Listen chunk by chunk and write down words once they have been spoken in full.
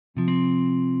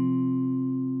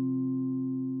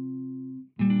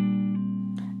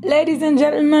Ladies and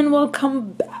gentlemen,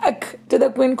 welcome back to the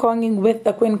Queen Konging with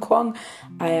the Queen Kong.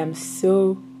 I am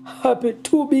so happy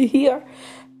to be here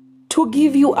to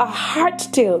give you a heart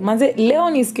tale. Manze,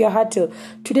 Leon is your heart tale.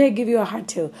 Today I give you a heart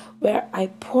tale where I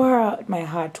pour out my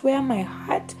heart, wear my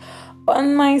heart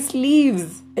on my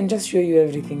sleeves, and just show you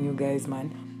everything, you guys,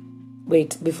 man.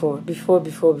 Wait, before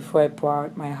I pour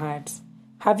out my heart,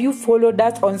 have you followed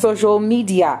us on social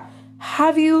media?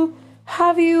 Have you?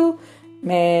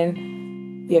 Man,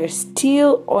 we are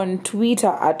still on Twitter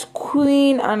at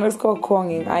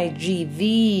Queen_Konging, IG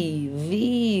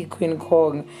the Queen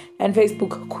Kong, and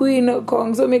Facebook Queen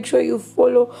Kong. So make sure you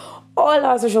follow all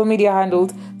our social media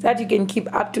handles so that you can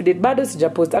keep up to date. Bado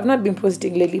sija post. I've not been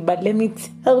posting lately, but let me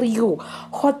tell you,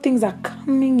 hot things are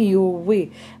coming your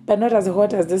way, but not as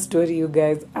hot as this story, you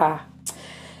guys.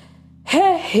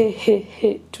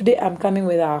 Hey. Today I'm coming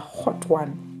with a hot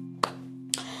one.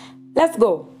 Let's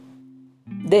go.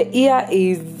 The year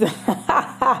is the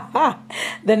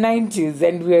 90s,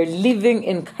 and we're living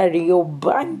in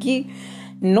Kariobangi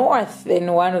North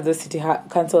in one of the city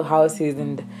council houses.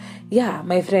 And yeah,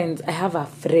 my friends, I have a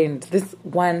friend. This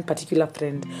one particular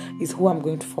friend is who I'm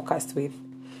going to focus with.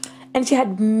 And she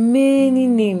had many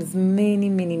names,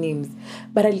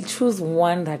 but I'll choose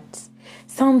one that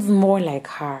sounds more like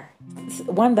her.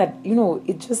 One that,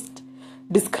 it just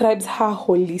describes her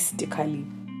holistically.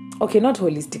 Okay, not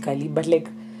holistically, but like,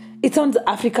 it sounds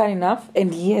African enough,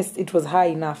 and yes, it was her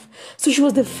enough. So she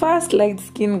was the first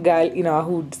light-skinned girl in our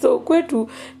hood. So kwetu,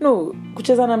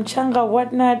 kucheza na mchanga,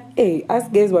 whatnot, hey, us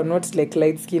guys were not like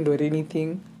light-skinned or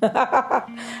anything. And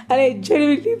I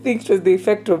genuinely think it was the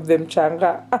effect of the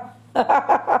mchanga.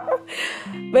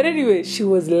 But anyway, she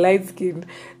was light-skinned,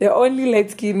 the only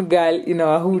light-skinned girl in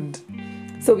our hood.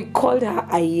 So we called her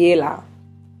Ayela.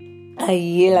 So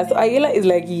Ayela is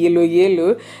like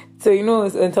yellow. So,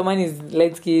 when someone is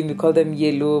light-skinned, we call them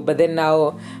yellow. But then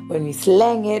now, when we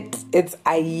slang it, it's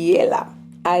Ayela.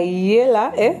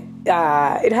 Ayela,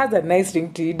 it has a nice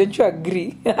ring to it. Don't you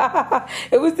agree?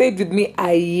 Everyone say it with me,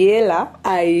 Ayela.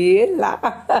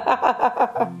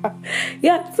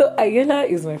 Yeah, so Ayela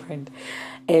is my friend.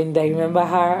 And I remember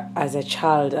her as a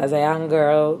child, as a young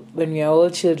girl, when we were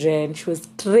all children. She was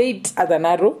straight as an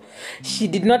arrow. She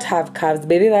did not have calves.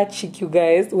 Baby, that chick, you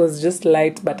guys, was just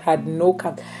light but had no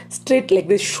calves. Straight like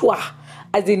this, shwa,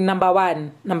 as in number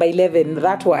 11,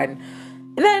 that one.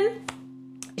 And then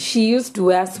she used to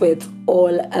wear sweats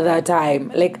all the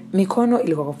time. Like, mikono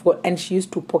ilikuwa full, and she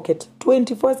used to pocket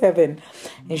 24/7.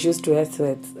 And she used to wear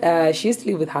sweats. She used to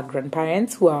live with her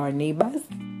grandparents, who are our neighbors.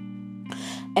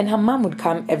 And her mom would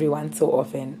come every once so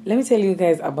often. Let me tell you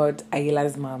guys about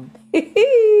Ayela's mom. That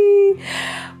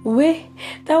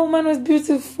woman was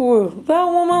beautiful.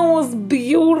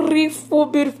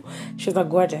 Beautiful. She was a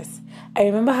goddess. I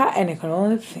remember her, and I can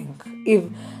only think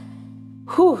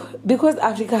because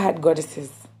Africa had goddesses.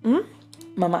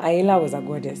 Mama Ayela was a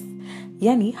goddess.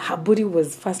 Yani, her body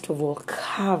was first of all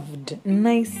carved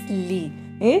nicely.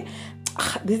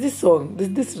 There's this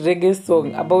reggae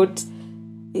song about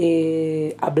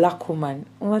a black woman.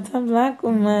 What's a black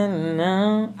woman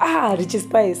now? Richie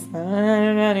Spice.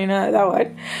 That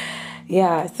one.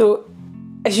 Yeah, so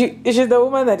she's the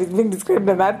woman that is being described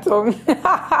in that song.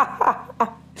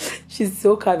 She's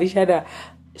so curvy. She had a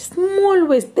small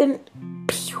waist, then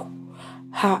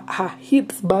her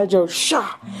hips bulge out,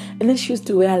 and then she used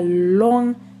to wear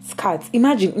long skirts.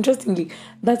 Imagine, interestingly,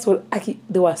 that's what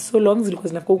they were so long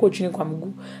because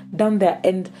down there,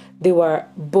 and they were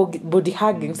body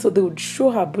hugging, so they would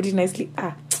show her body nicely.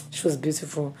 She was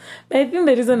beautiful. But I think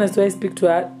the reason as why I speak to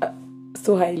her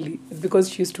so highly is because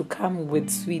she used to come with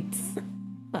sweets.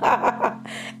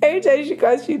 Every time she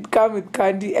comes, she'd come with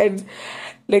candy, and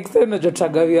like, so not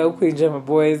my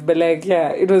boys, but like, yeah,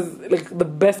 it was like the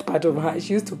best part of her.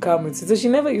 She used to come with, so she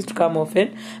never used to come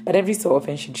often, but every so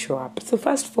often she'd show up. So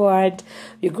fast forward,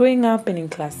 we're growing up, and in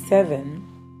class 7,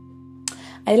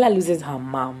 Ayela loses her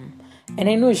mom. And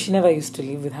I know she never used to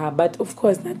live with her, but of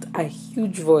course, that's a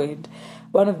huge void.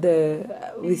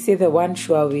 We say the one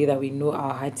sure way that we know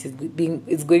our hearts is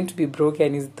going to be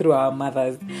broken is through our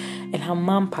mothers. And her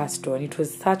mom passed on. It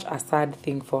was such a sad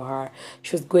thing for her.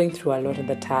 She was going through a lot at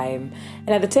the time. And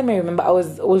at the time, I remember I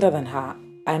was older than her.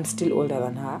 I'm still older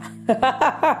than her.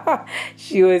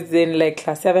 She was in like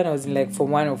class 7. I was in like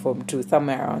Form 1 or Form 2,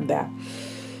 somewhere around there.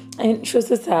 And she was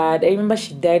so sad. I remember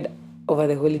she died over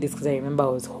the holidays because I remember I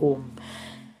was home.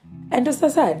 And it was so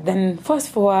sad. Then fast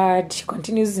forward, she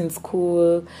continues in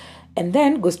school and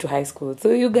then goes to high school.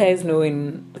 So you guys know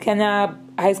in Kenya,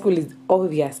 high school is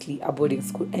obviously a boarding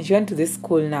school. And she went to this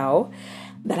school now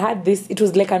that had this, it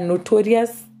was like a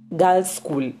notorious girls'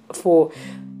 school for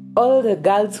all the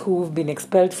girls who've been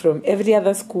expelled from every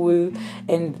other school,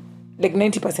 and like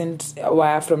 90%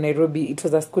 were from Nairobi. It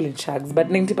was a school in Shags, but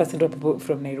 90% were people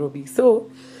from Nairobi. So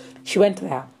she went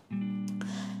there.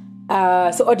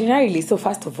 So ordinarily, so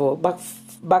first of all,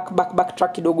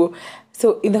 backtrack kidogo.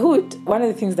 So in the hood, one of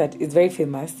the things that is very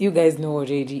famous, you guys know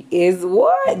already, is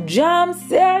what? Jam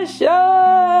session.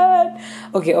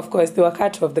 Okay, of course, they were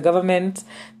cut off. The government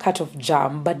cut off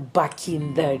jam, but back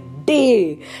in the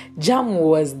day, jam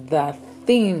was the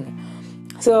thing.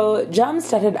 So jam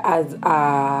started as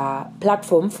a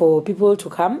platform for people to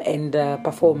come and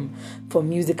perform for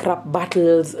music, rap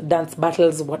battles, dance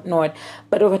battles, whatnot.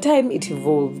 But over time, it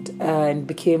evolved and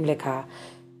became like a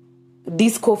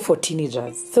disco for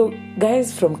teenagers. So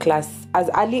guys from class as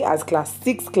early as class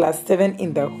 6, class 7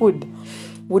 in the hood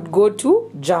would go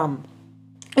to jam.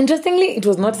 Interestingly, it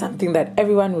was not something that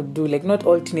everyone would do. Like, not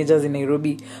all teenagers in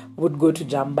Nairobi would go to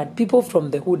jam, but people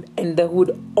from the hood and the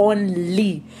hood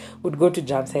only would go to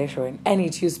jam session, and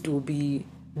it used to be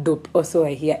dope. Also,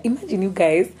 I hear, imagine you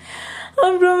guys,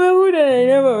 I'm from the hood and I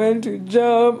never went to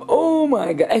jam. Oh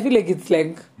my god, I feel like it's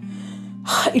like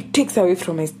it takes away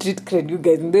from my street cred, you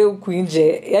guys.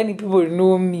 Yani people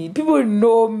know me. People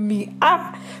know me.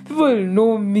 People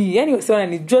know me. Yani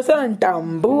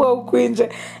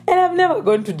and I've never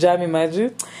gone to jam,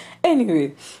 imagine.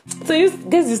 Anyway, so you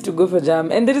guys used to go for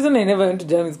jam, and the reason I never went to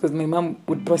jam is because my mom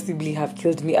would possibly have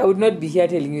killed me. I would not be here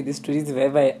telling you the stories if I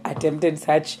ever attempted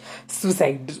such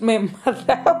suicide. My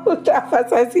mother would have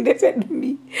assassinated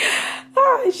me.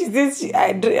 She says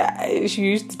she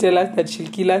used to tell us that she'll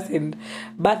kill us and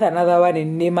birth another one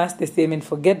and name us the same and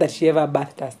forget that she ever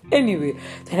birthed us. Anyway,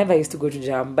 so I never used to go to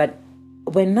jam. But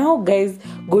when now guys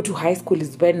go to high school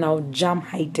is when now jam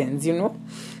heightens, you know.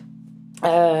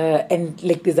 And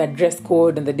like there's a dress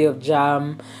code on the day of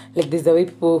jam, like there's the way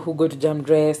people who go to jam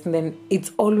dress, and then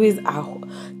it's always a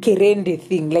kerende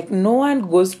thing. Like no one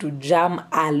goes to jam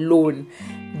alone.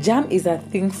 Jam is a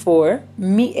thing for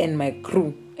me and my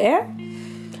crew. Yeah.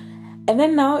 And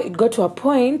then now it got to a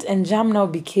point, and jam now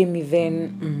became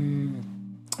even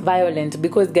violent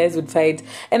because guys would fight,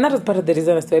 and that was part of the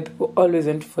reason as to why people always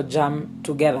went for jam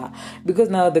together, because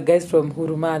now the guys from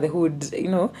Huruma, the hood, you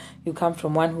know, you come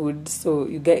from one hood, so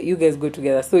you guys go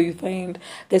together. So you find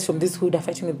guys from this hood are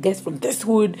fighting with guys from this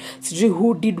hood,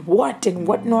 who did what and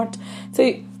whatnot. So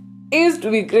it used to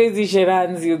be crazy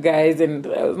shenanigans, you guys, and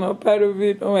I was not part of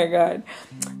it. Oh my god,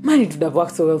 man, it would have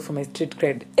worked so well for my street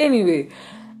cred. Anyway,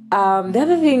 the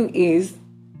other thing is,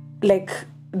 like,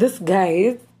 this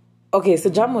guy. Okay, so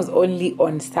jam was only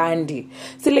on Sunday.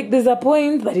 So, like, there's a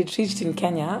point that it reached in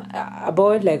Kenya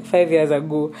about, like, 5 years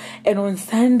ago. And on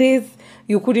Sundays,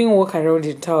 you couldn't walk around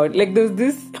in town. Like, there was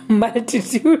this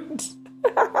multitude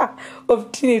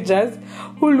of teenagers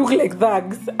who look like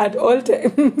thugs at all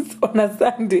times on a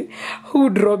Sunday who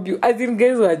would rob you. As in,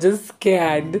 guys were just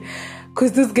scared.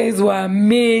 Because those guys were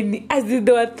many, as in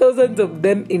there were thousands of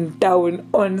them in town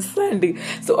on Sunday.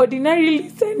 So ordinarily,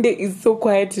 Sunday is so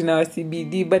quiet in our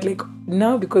CBD, but like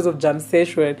now because of jam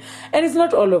session, and it's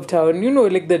not all of town, you know,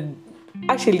 like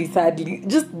actually sadly,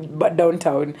 just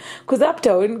downtown. Because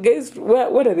uptown, guys,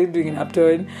 what are they doing in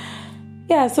uptown?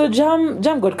 Yeah, so jam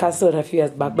got cancelled a few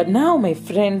years back, but now my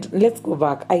friend, let's go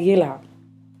back, Ayela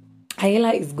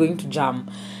is going to jam.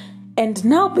 And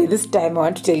now by this time, I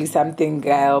want to tell you something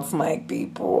else, my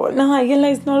people. Now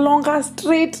Ayela is no longer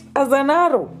straight as an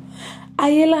arrow.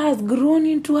 Ayela has grown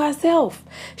into herself.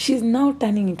 She's now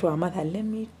turning into a mother. Let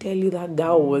me tell you, that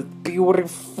girl was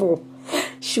beautiful.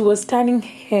 She was turning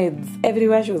heads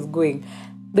everywhere she was going.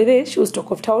 By the way, she was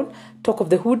talk of town, talk of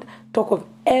the hood, talk of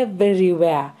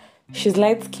everywhere. She's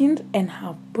light-skinned, and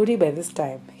her body by this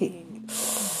time,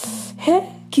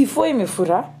 kifo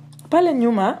imefura. Pale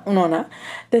nyuma, unaona,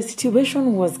 the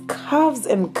situation was curves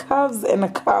and curves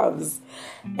and curves.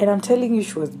 And I'm telling you,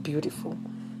 she was beautiful.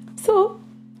 So,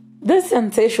 this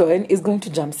sensation is going to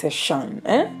jam session.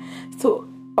 So,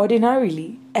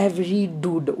 ordinarily, every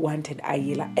dude wanted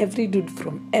Ayela. Every dude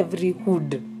from every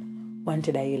hood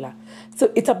wanted Ayela. So,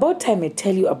 it's about time I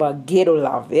tell you about ghetto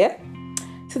love, yeah?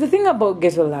 So, the thing about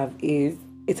ghetto love is,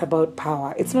 it's about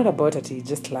power. It's not about that you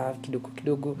just love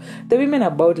kidogo. The women are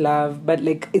about love, but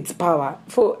like it's power.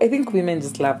 I think women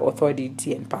just love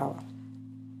authority and power.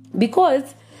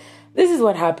 Because this is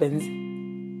what happens.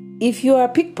 If you are a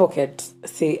pickpocket,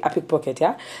 say a pickpocket,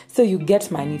 yeah? So you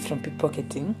get money from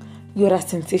pickpocketing, you're a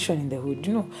sensation in the hood,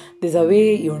 you know. There's a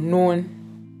way you're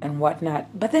known and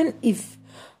whatnot. But then if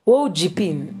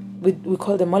jipin, we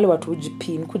call them all about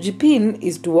jipin. Kujipin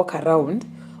is to walk around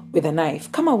with a knife.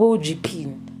 Kama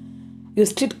jipin, your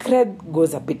street cred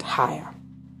goes a bit higher.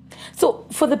 So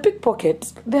for the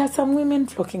pickpocket, there are some women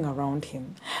flocking around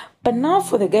him. But now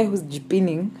for the guy who's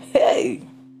jipping, hey,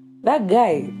 that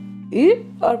guy,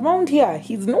 around here,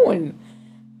 he's known.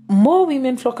 More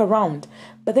women flock around.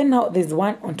 But then now there's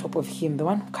one on top of him, the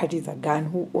one who carries a gun,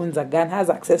 who owns a gun, has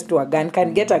access to a gun,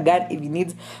 can get a gun if he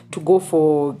needs to go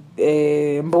for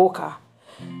mboka.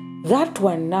 That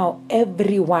one now,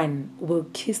 everyone will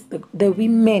kiss the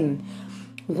women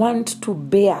want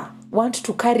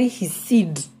to carry his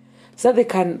seed so they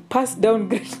can pass down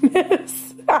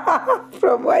greatness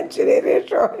from one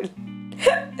generation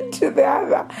to the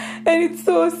other. And it's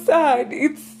so sad.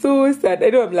 I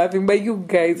know I'm laughing, but you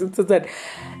guys, it's so sad.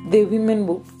 The women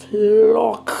will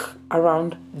flock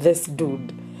around this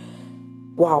dude.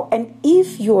 Wow. And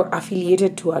if you're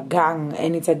affiliated to a gang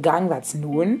and it's a gang that's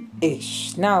known,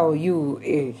 now you,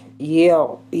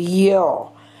 yeah.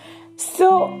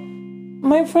 So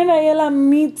my friend Ayela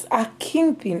meets a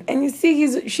kingpin, and you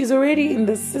see she's already in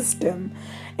the system,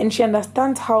 and she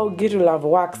understands how ghetto love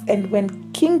works. And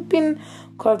when kingpin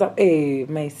called up,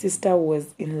 my sister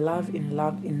was in love.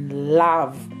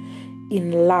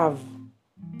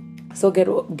 So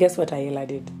guess what Ayela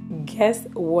did?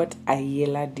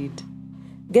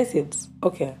 Guess it.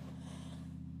 Okay.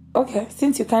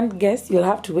 Since you can't guess, you'll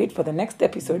have to wait for the next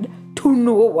episode to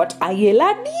know what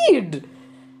Ayela did.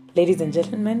 Ladies and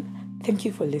gentlemen, thank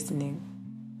you for listening.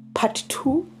 Part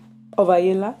 2 of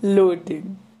Ayela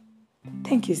loading.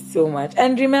 Thank you so much.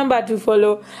 And remember to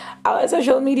follow our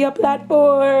social media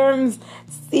platforms.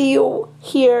 See you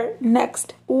here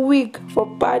next week for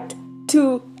part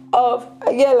 2 of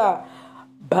Ayela.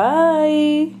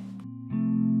 Bye.